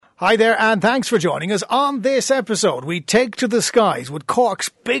Hi there, and thanks for joining us. On this episode, we take to the skies with Cork's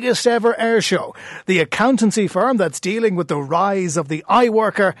biggest ever air show, the accountancy firm that's dealing with the rise of the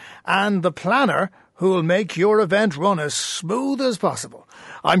iWorker, and the planner who'll make your event run as smooth as possible.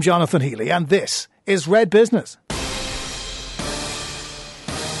 I'm Jonathan Healy, and this is Red Business.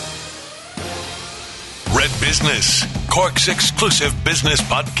 Red Business, Cork's exclusive business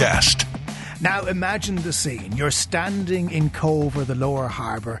podcast. Now imagine the scene. You're standing in Cobh or the Lower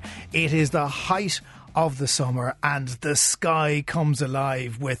Harbour. It is the height of the summer and the sky comes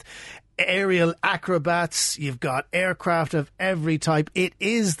alive with aerial acrobats. You've got aircraft of every type. It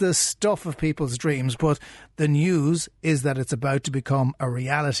is the stuff of people's dreams, but the news is that it's about to become a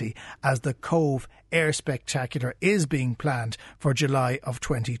reality as the Cobh Air Spectacular is being planned for July of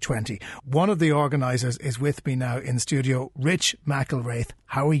 2020. One of the organisers is with me now in studio, Rich McElwraith.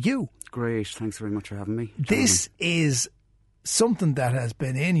 How are you? Great, thanks very much for having me. This is something that has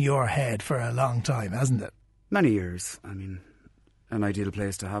been in your head for a long time, hasn't it? Many years. I mean, an ideal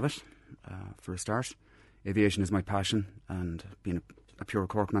place to have it, for a start. Aviation is my passion, and being a pure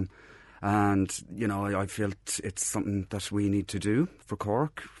Corkman. And, you know, I felt it's something that we need to do for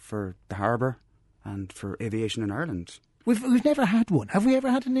Cork, for the harbour, and for aviation in Ireland. We've never had one. Have we ever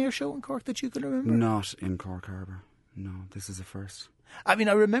had an air show in Cork that you can remember? Not in Cork Harbour. No, this is a first. I mean,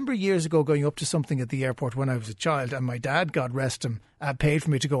 I remember years ago going up to something at the airport when I was a child, and my dad, God rest him, paid for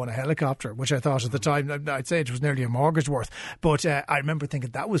me to go on a helicopter, which I thought at the time, I'd say it was nearly a mortgage worth. But I remember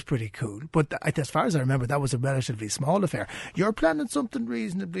thinking that was pretty cool. But as far as I remember, that was a relatively small affair. You're planning something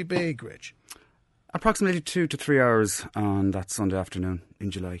reasonably big, Rich. Approximately 2 to 3 hours on that Sunday afternoon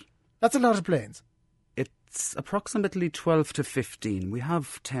in July. That's a lot of planes. It's approximately 12 to 15. We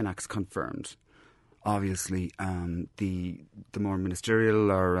have 10 acts confirmed. Obviously, the more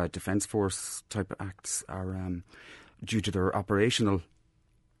ministerial or defence force type of acts are, due to their operational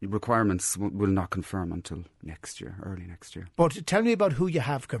requirements, will not confirm until next year, early next year. But tell me about who you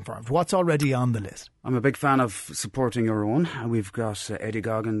have confirmed. What's already on the list? I'm a big fan of supporting our own. We've got Eddie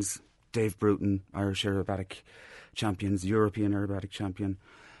Goggins, Dave Bruton, Irish aerobatic champions, European aerobatic champion,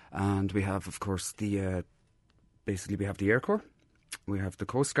 and we have, of course, basically we have the Air Corps, we have the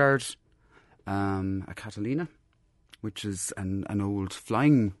Coast Guard, a Catalina, which is an old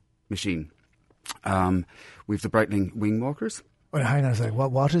flying machine. We've the Breitling wing walkers. Well, hang on a second.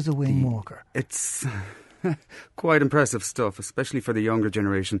 What is a wing walker? It's quite impressive stuff, especially for the younger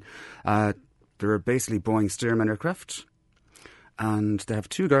generation. They're basically Boeing Stearman aircraft, and they have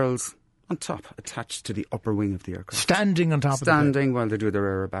 2 girls on top, attached to the upper wing of the aircraft. Standing on top of the plane? Standing while they do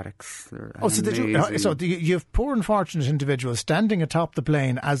their aerobatics. So you have poor unfortunate individuals standing atop the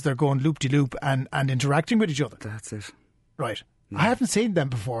plane as they're going loop-de-loop and interacting with each other. That's it. Right. Yeah. I haven't seen them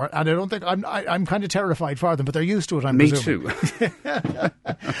before, and I don't think I'm kind of terrified for them, but they're used to it, I'm presuming. Me too.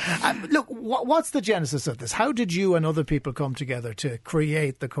 Look, what's the genesis of this? How did you and other people come together to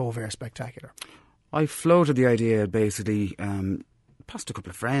create the Cobh Air Spectacular? I floated the idea, basically, passed a couple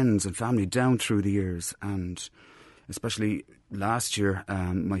of friends and family down through the years, and especially last year,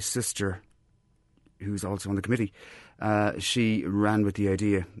 my sister, who's also on the committee, she ran with the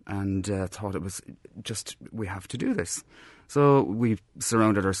idea and thought it was just, we have to do this. So we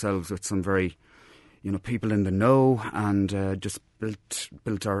surrounded ourselves with some very, people in the know, and just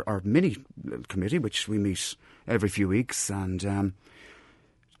built our mini committee, which we meet every few weeks, and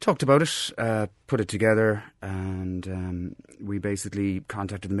talked about it, put it together, and we basically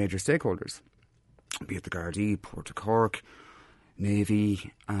contacted the major stakeholders, be it the Gardaí, Port of Cork,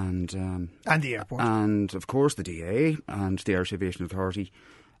 Navy, and the airport, and of course the DA and the Irish Aviation Authority,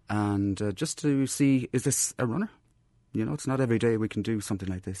 and just to see, is this a runner? It's not every day we can do something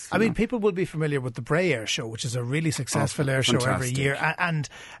like this. I mean, people will be familiar with the Bray Air Show, which is a really successful air show every year. And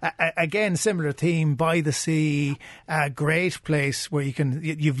again, similar theme, by the sea, a great place where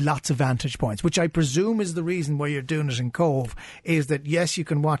you've lots of vantage points, which I presume is the reason why you're doing it in Cobh, is that, yes, you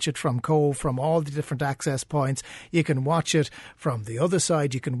can watch it from Cobh, from all the different access points. You can watch it from the other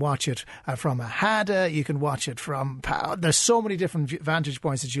side. You can watch it from Ahada. You can watch it from... There's so many different vantage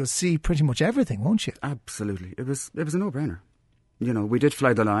points that you'll see pretty much everything, won't you? Absolutely. It was a no-brainer. We did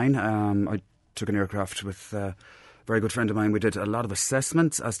fly the line. I took an aircraft with a very good friend of mine. We did a lot of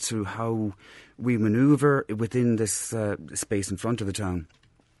assessments as to how we manoeuvre within this space in front of the town.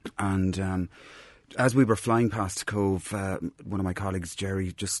 And as we were flying past Cobh, one of my colleagues,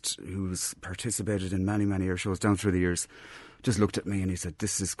 Jerry, who's participated in many, many air shows down through the years, just looked at me and he said,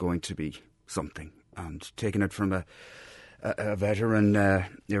 this is going to be something. And taking it from a veteran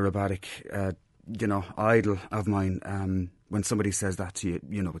aerobatic idol of mine, when somebody says that to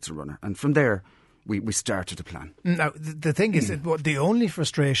you, it's a runner. And from there, we started to plan. Now, the thing is, that the only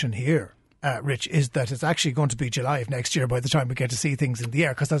frustration here, Rich, is that it's actually going to be July of next year by the time we get to see things in the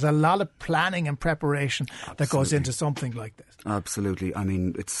air, because there's a lot of planning and preparation that goes into something like this. Absolutely. I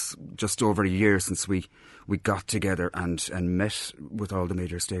mean, it's just over a year since we got together and met with all the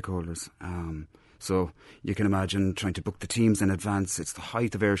major stakeholders. So you can imagine trying to book the teams in advance. It's the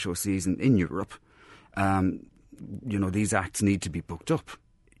height of airshow season in Europe. These acts need to be booked up.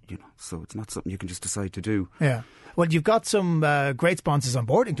 So it's not something you can just decide to do. Yeah. Well, you've got some great sponsors on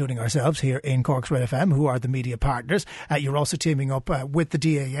board, including ourselves here in Cork's Red FM, who are the media partners. You're also teaming up with the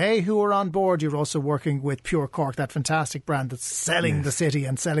DAA, who are on board. You're also working with Pure Cork, that fantastic brand that's selling the city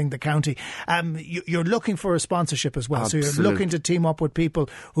and selling the county. You're looking for a sponsorship as well. Absolutely. So you're looking to team up with people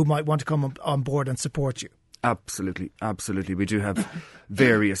who might want to come on board and support you. Absolutely. We do have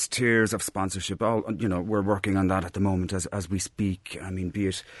various tiers of sponsorship. We're working on that at the moment as we speak. I mean, be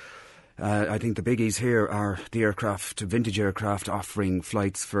it... I think the biggies here are the vintage aircraft offering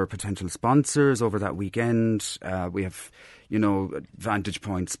flights for potential sponsors over that weekend. We have, Vantage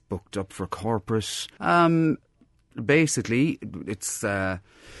points booked up for corporate. Basically,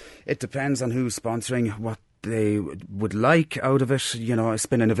 it depends on who's sponsoring, what they would like out of it.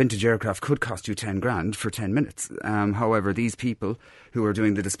 Spinning a vintage aircraft could cost you 10 grand for 10 minutes. However, these people who are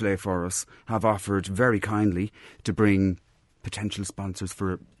doing the display for us have offered very kindly to bring potential sponsors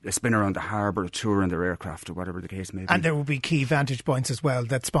for a spin around the harbour, a tour in their aircraft, or whatever the case may be. And there will be key vantage points as well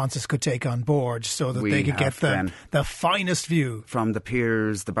that sponsors could take on board so that they could get the finest view. From the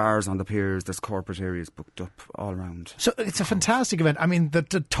piers, the bars on the piers, there's corporate areas booked up all around. So it's a fantastic event. I mean,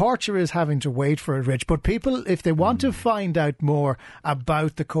 the torture is having to wait for it, Rich, but people, if they want to find out more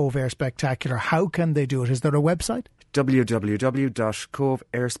about the Cobh Air Spectacular, how can they do it? Is there a website?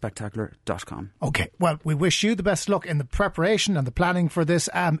 www.cobhAirSpectacular.com. OK, well, we wish you the best luck in the preparation and the planning for this.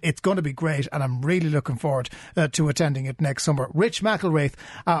 It's going to be great, and I'm really looking forward to attending it next summer. Rich McElwraith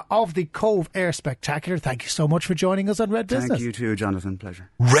of the Cobh Air Spectacular, thank you so much for joining us on Red Business. Thank you too, Jonathan. Pleasure.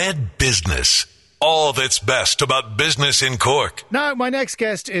 Red Business. All that's best about business in Cork. Now, my next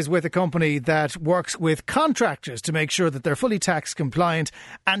guest is with a company that works with contractors to make sure that they're fully tax compliant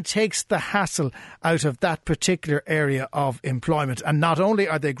and takes the hassle out of that particular area of employment. And not only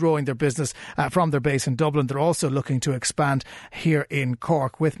are they growing their business from their base in Dublin, they're also looking to expand here in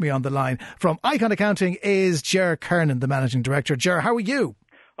Cork. With me on the line from Icon Accounting is Ger Kernan, the Managing Director. Ger, how are you?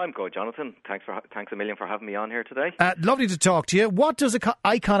 I'm good, Jonathan. Thanks a million for having me on here today. Lovely to talk to you. What does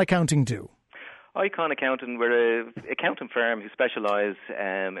Icon Accounting do? Icon Accounting, we're an accounting firm who specialise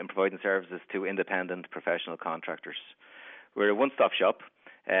in providing services to independent professional contractors. We're a one-stop shop.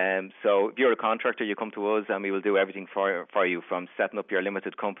 So if you're a contractor, you come to us and we will do everything for you, from setting up your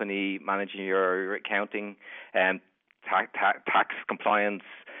limited company, managing your accounting, tax compliance,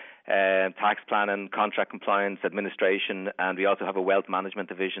 tax planning, contract compliance, administration, and we also have a wealth management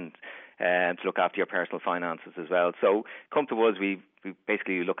division to look after your personal finances as well. So come to us, we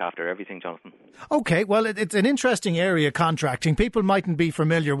basically look after everything, Jonathan. OK, well, it's an interesting area, contracting. People mightn't be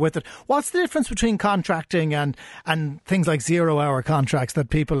familiar with it. What's the difference between contracting and things like zero-hour contracts that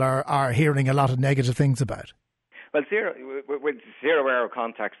people are hearing a lot of negative things about? Well, with zero-hour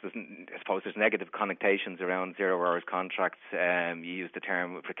contracts, I suppose there's negative connotations around zero-hour contracts. You use the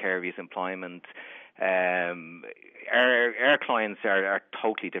term precarious employment. Our clients are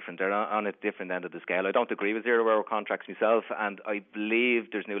totally different. They're on a different end of the scale. I don't agree with zero-hour contracts myself, and I believe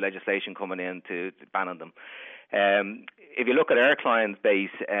there's new legislation coming in to ban them. If you look at our client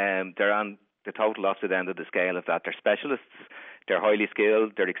base, they're on the total opposite end of the scale of that. They're specialists. They're highly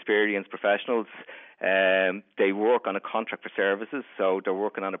skilled. They're experienced professionals. They work on a contract for services, so they're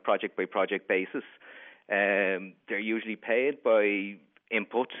working on a project-by-project basis. They're usually paid by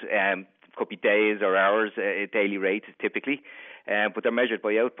input. Could be days or hours, a daily rate typically, but they're measured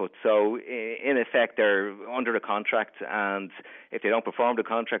by output. So in effect, they're under a contract, and if they don't perform the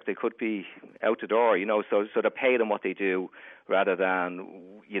contract, they could be out the door. So they're paid on what they do rather than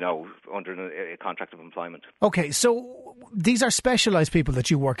under a contract of employment. Okay, so these are specialised people that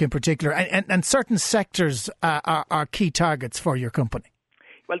you work in particular, and certain sectors are key targets for your company.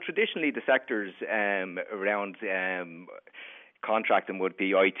 Well, traditionally the sectors around contracting would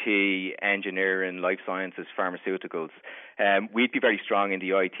be IT, engineering, life sciences, pharmaceuticals. We'd be very strong in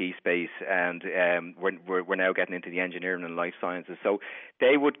the IT space, and we're now getting into the engineering and life sciences. So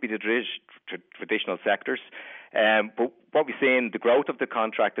they would be the traditional sectors. But what we've seen, the growth of the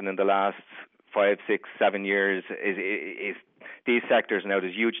contracting in the last 5, 6, 7 years is these sectors now.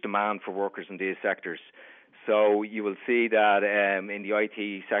 There's huge demand for workers in these sectors. So you will see that in the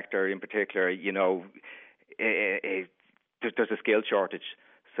IT sector in particular, there's a skill shortage.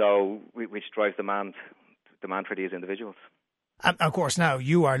 so which drives demand for these individuals. And of course, now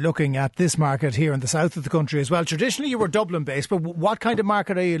you are looking at this market here in the south of the country as well. Traditionally, you were Dublin based, but what kind of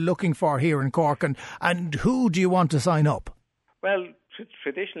market are you looking for here in Cork, and who do you want to sign up? Well,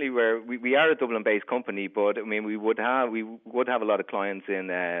 traditionally, we are a Dublin-based company, but I mean we would have a lot of clients in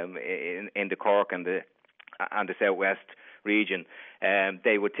the Cork and the southwest region.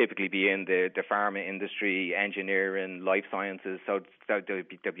 They would typically be in the pharma industry, engineering, life sciences. So there'd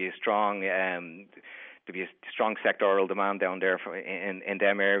be a strong sectoral demand down there in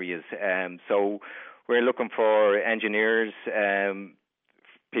them areas. So we're looking for engineers,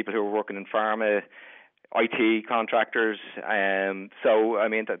 people who are working in pharma, IT contractors. So I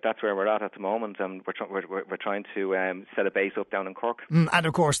mean that's where we're at the moment, and we're trying to set a base up down in Cork. And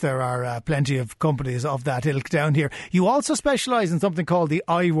of course there are plenty of companies of that ilk down here. You also specialise in something called the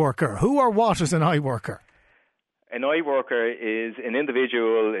iWorker. Who or what is an iWorker? An iWorker is an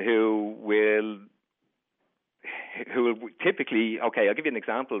individual who will typically, okay, I'll give you an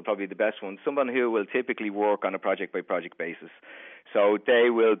example, probably the best one, someone who will typically work on a project-by-project basis. So they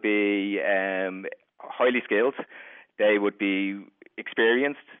will be highly skilled, they would be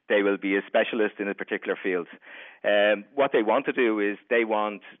experienced, they will be a specialist in a particular field. What they want to do is they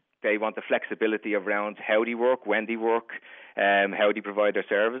want the flexibility around how they work, when they work, how they provide their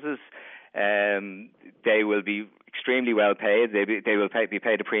services. They will be extremely well paid. They will be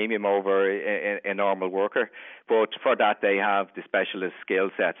paid a premium over a normal worker, but for that they have the specialist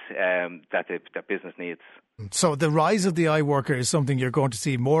skill sets that business needs. So the rise of the iWorker is something you're going to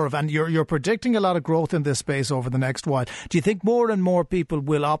see more of, and you're predicting a lot of growth in this space over the next while. Do you think more and more people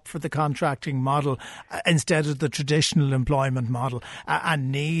will opt for the contracting model instead of the traditional employment model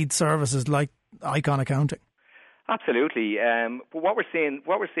and need services like Icon Accounting? Absolutely. But what we're seeing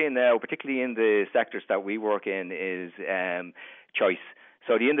now, particularly in the sectors that we work in, is choice.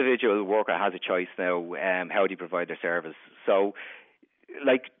 So the individual worker has a choice now how they provide their service. So,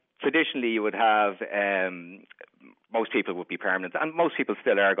 like traditionally, you would have most people would be permanent, and most people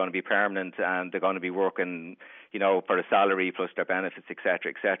still are going to be permanent, and they're going to be working, for a salary plus their benefits,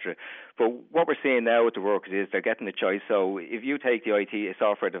 etc., etc. But what we're seeing now with the workers is they're getting a choice. So if you take the IT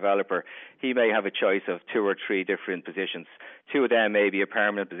software developer, he may have a choice of 2 or 3 different positions. 2 of them may be a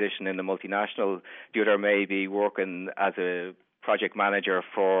permanent position in the multinational. The other may be working as a project manager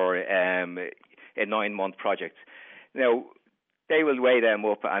for a 9-month project. Now, they will weigh them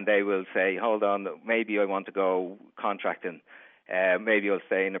up and they will say, hold on, maybe I want to go contracting. Maybe I'll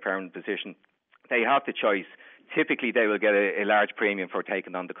stay in a permanent position. They have the choice. Typically, they will get a large premium for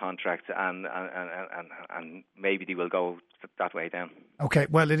taking on the contract, and maybe they will go that way down. Okay,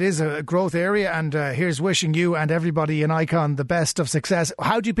 well, it is a growth area, and here's wishing you and everybody in Icon the best of success.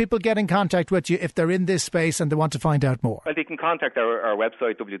 How do people get in contact with you if they're in this space and they want to find out more? Well, they can contact our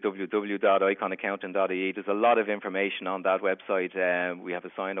website, www.iconaccounting.ie. There's a lot of information on that website. We have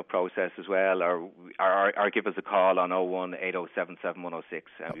a sign-up process as well, or give us a call on 01-8077-106,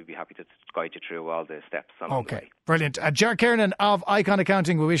 and we'd be happy to guide you through all the steps. Okay, brilliant. Ger Kiernan of Icon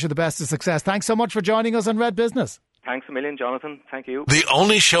Accounting, we wish you the best of success. Thanks so much for joining us on Red Business. Thanks a million, Jonathan. Thank you. The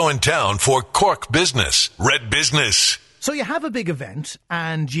only show in town for Cork business, Red Business. So you have a big event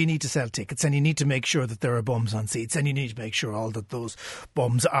and you need to sell tickets, and you need to make sure that there are bums on seats, and you need to make sure all that those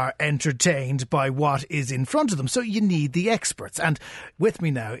bums are entertained by what is in front of them. So you need the experts. And with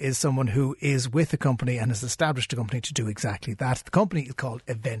me now is someone who is with the company and has established a company to do exactly that. The company is called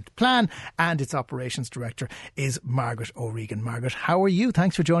Event Plan, and its operations director is Margaret O'Regan. Margaret, how are you?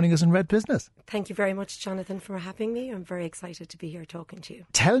 Thanks for joining us in Red Business. Thank you very much, Jonathan, for having me. I'm very excited to be here talking to you.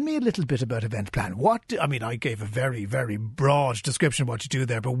 Tell me a little bit about Event Plan. I gave a very, very broad description of what you do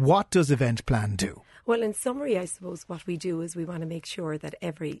there, but what does Event Plan do? Well, in summary, I suppose what we do is we want to make sure that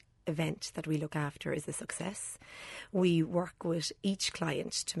every event that we look after is a success. We work with each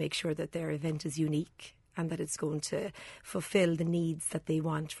client to make sure that their event is unique and that it's going to fulfil the needs that they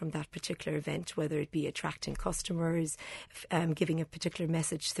want from that particular event, whether it be attracting customers, giving a particular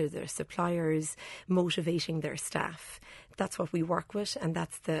message to their suppliers, motivating their staff. That's what we work with, and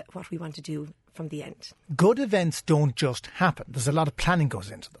that's what we want to do from the end. Good events don't just happen. There's a lot of planning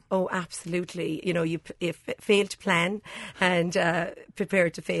goes into them. Oh, absolutely. You fail to plan and prepare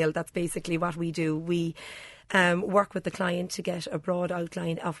to fail. That's basically what we do. We work with the client to get a broad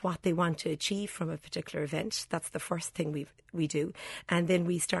outline of what they want to achieve from a particular event. That's the first thing we do. And then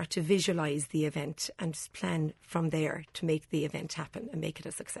we start to visualise the event and plan from there to make the event happen and make it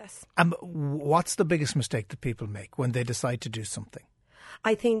a success. What's the biggest mistake that people make when they decide to do something?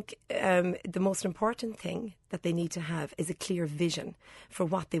 I think the most important thing that they need to have is a clear vision for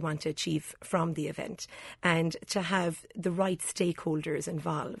what they want to achieve from the event, and to have the right stakeholders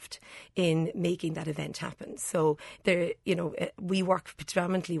involved in making that event happen. So there, we work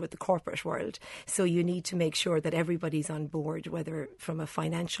predominantly with the corporate world, so you need to make sure that everybody's on board, whether from a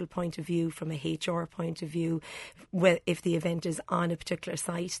financial point of view, from a HR point of view, if the event is on a particular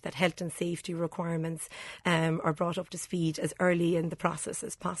site, that health and safety requirements are brought up to speed as early in the process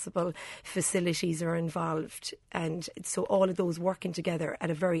as possible. Facilities are involved, and so all of those working together at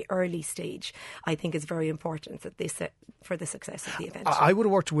a very early stage, I think, is very important for the success of the event. I would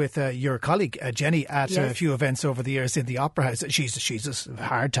have worked with your colleague Jenny at a few events over the years in the Opera House. She's a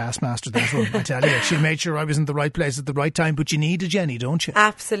hard taskmaster, that one, I tell you. She made sure I was in the right place at the right time, but you need a Jenny, don't you?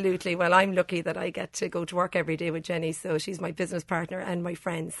 Absolutely. Well, I'm lucky that I get to go to work every day with Jenny, so she's my business partner and my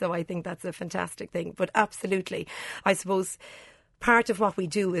friend, so I think that's a fantastic thing. But absolutely, I suppose part of what we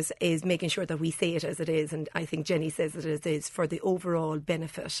do is making sure that we say it as it is, and I think Jenny says it as it is, for the overall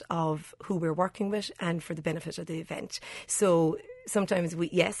benefit of who we're working with and for the benefit of the event. So sometimes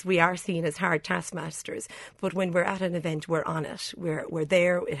we are seen as hard taskmasters, but when we're at an event, we're on it. We're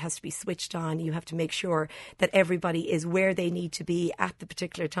there. It has to be switched on. You have to make sure that everybody is where they need to be at the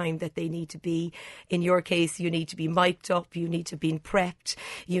particular time that they need to be. In your case, you need to be mic'd up. You need to be prepped.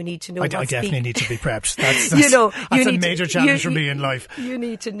 You need to know. I definitely need to be prepped. That's a major challenge for me in life. You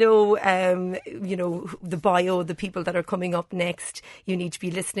need to know, the bio, the people that are coming up next. You need to be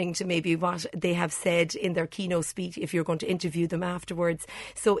listening to maybe what they have said in their keynote speech if you're going to interview them afterwards.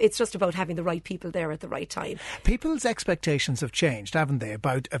 So it's just about having the right people there at the right time. People's expectations have changed, haven't they,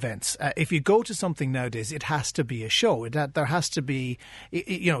 about events? If you go to something nowadays, it has to be a show. There has to be,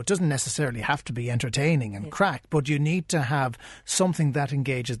 it doesn't necessarily have to be entertaining and crack, but you need to have something that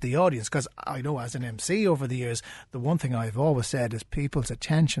engages the audience. Because I know as an MC over the years, the one thing I've always said is people's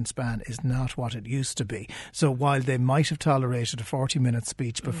attention span is not what it used to be. So while they might have tolerated a 40-minute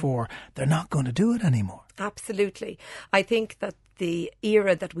speech before, they're not going to do it anymore. Absolutely. I think that the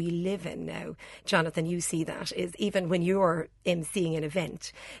era that we live in now, Jonathan, you see that, is even when you're emceeing an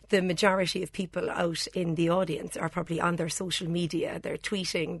event, the majority of people out in the audience are probably on their social media. They're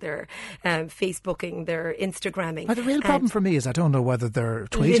tweeting, they're Facebooking, they're Instagramming. The real problem for me is I don't know whether they're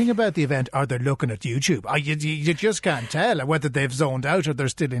tweeting about the event or they're looking at YouTube. You just can't tell whether they've zoned out or they're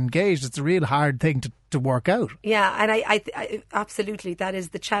still engaged. It's a real hard thing to work out. Yeah, and I absolutely, that is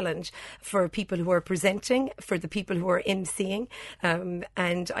the challenge for people who are presenting, for the people who are emceeing.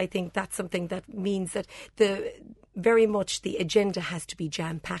 And I think that's something that means that very much the agenda has to be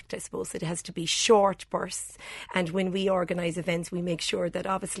jam-packed, I suppose. It has to be short bursts. And when we organise events, we make sure that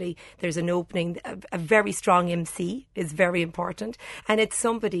obviously there's an opening. A very strong MC is very important. And it's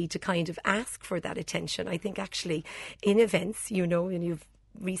somebody to kind of ask for that attention. I think actually in events, and you've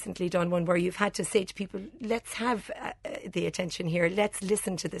recently done one where you've had to say to people, let's have the attention here, let's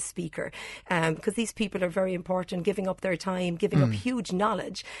listen to the speaker, because these people are very important, giving up their time, giving up huge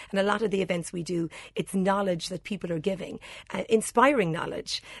knowledge. And a lot of the events we do, it's knowledge that people are giving, inspiring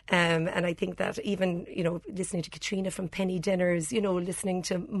knowledge. And I think that even, listening to Katrina from Penny Dinners, listening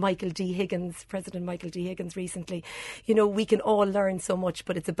to President Michael D. Higgins recently, we can all learn so much,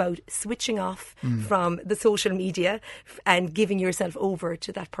 but it's about switching off from the social media and giving yourself over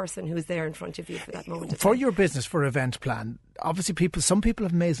to that person who's there in front of you for that moment. For your business, for event plan, obviously some people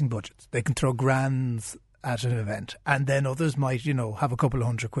have amazing budgets. They can throw grands at an event, and then others might, have a couple of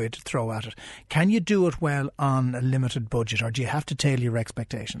 £100 to throw at it. Can you do it well on a limited budget, or do you have to tailor your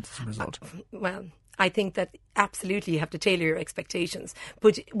expectations as a result? Well, I think that absolutely you have to tailor your expectations.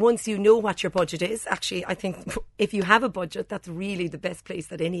 But once you know what your budget is, actually, I think if you have a budget, that's really the best place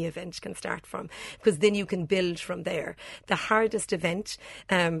that any event can start from, because then you can build from there. The hardest event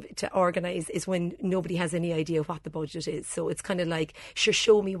to organise is when nobody has any idea what the budget is. So it's kind of like, sure,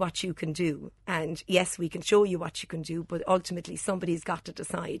 show me what you can do. And yes, we can show you what you can do, but ultimately somebody's got to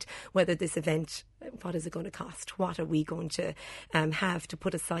decide whether this event, what is it going to cost? What are we going to have to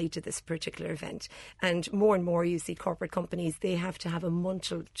put aside to this particular event? And more you see corporate companies, they have to have a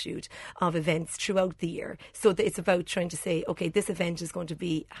multitude of events throughout the year. So it's about trying to say, okay, this event is going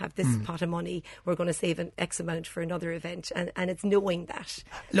to have this pot of money. We're going to save an X amount for another event. And it's knowing that.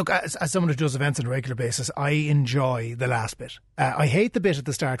 Look, as someone who does events on a regular basis, I enjoy the last bit. I hate the bit at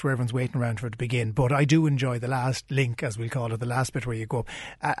the start where everyone's waiting around for it to begin, but I do enjoy the last link, as we call it, the last bit where you go up.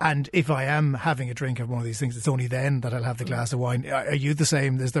 And if I am having a drink of one of these things, it's only then that I'll have the glass of wine. Are you the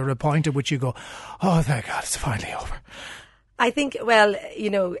same? Is there a point at which you go, oh, thank God, it's finally over? I think, well,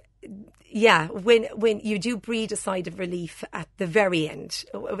 Yeah, when you do breathe a sigh of relief at the very end,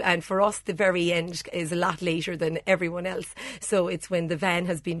 and for us the very end is a lot later than everyone else. So it's when the van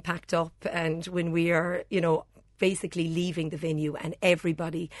has been packed up and when we are, basically leaving the venue and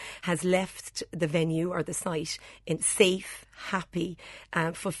everybody has left the venue or the site in safe, happy,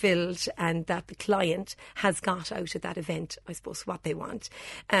 fulfilled, and that the client has got out of that event, I suppose, what they want.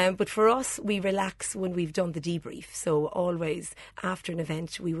 But for us, we relax when we've done the debrief. So always after an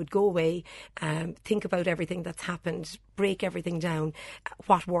event, we would go away, think about everything that's happened, break everything down,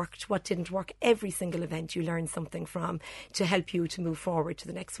 what worked, what didn't work. Every single event you learn something from to help you to move forward to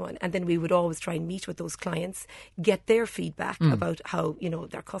the next one. And then we would always try and meet with those clients, get their feedback about how,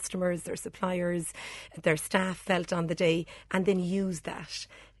 their customers, their suppliers, their staff felt on the day, and then use that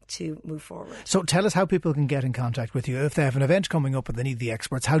to move forward. So tell us how people can get in contact with you. If they have an event coming up and they need the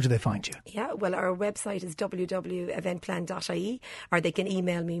experts, how do they find you? Yeah, well, our website is www.eventplan.ie, or they can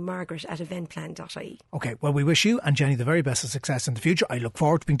email me, margaret@eventplan.ie. OK, well, we wish you and Jenny the very best of success in the future. I look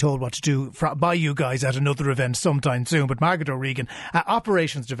forward to being told what to do by you guys at another event sometime soon. But Margaret O'Regan,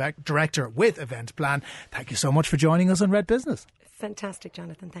 Operations Director with Event Plan, thank you so much for joining us on Red Business. Fantastic,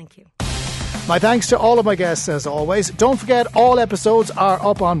 Jonathan. Thank you. My thanks to all of my guests as always. Don't forget, all episodes are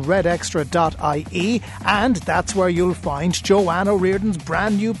up on redextra.ie, and that's where you'll find Joanne O'Riordan's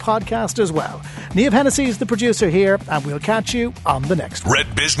brand new podcast as well. Niamh Hennessy is the producer here, and we'll catch you on the next one.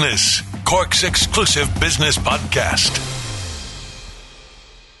 Red Business, Cork's exclusive business podcast.